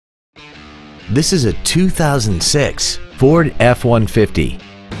This is a 2006 Ford F-150.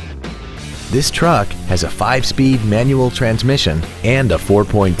 This truck has a 5-speed manual transmission and a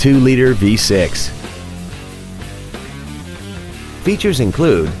 4.2-liter V6. Features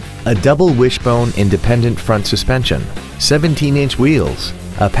include a double wishbone independent front suspension, 17-inch wheels,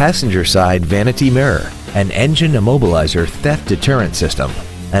 a passenger side vanity mirror, an engine immobilizer theft deterrent system,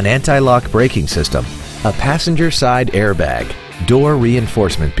 an anti-lock braking system, a passenger side airbag, door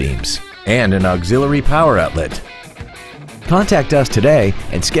reinforcement beams, and an auxiliary power outlet. Contact us today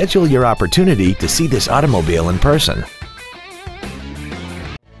and schedule your opportunity to see this automobile in person.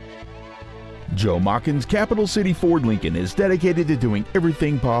 Joe Machens Capital City Ford Lincoln is dedicated to doing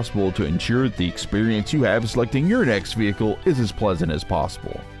everything possible to ensure that the experience you have selecting your next vehicle is as pleasant as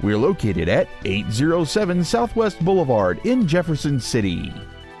possible. We are located at 807 Southwest Boulevard in Jefferson City.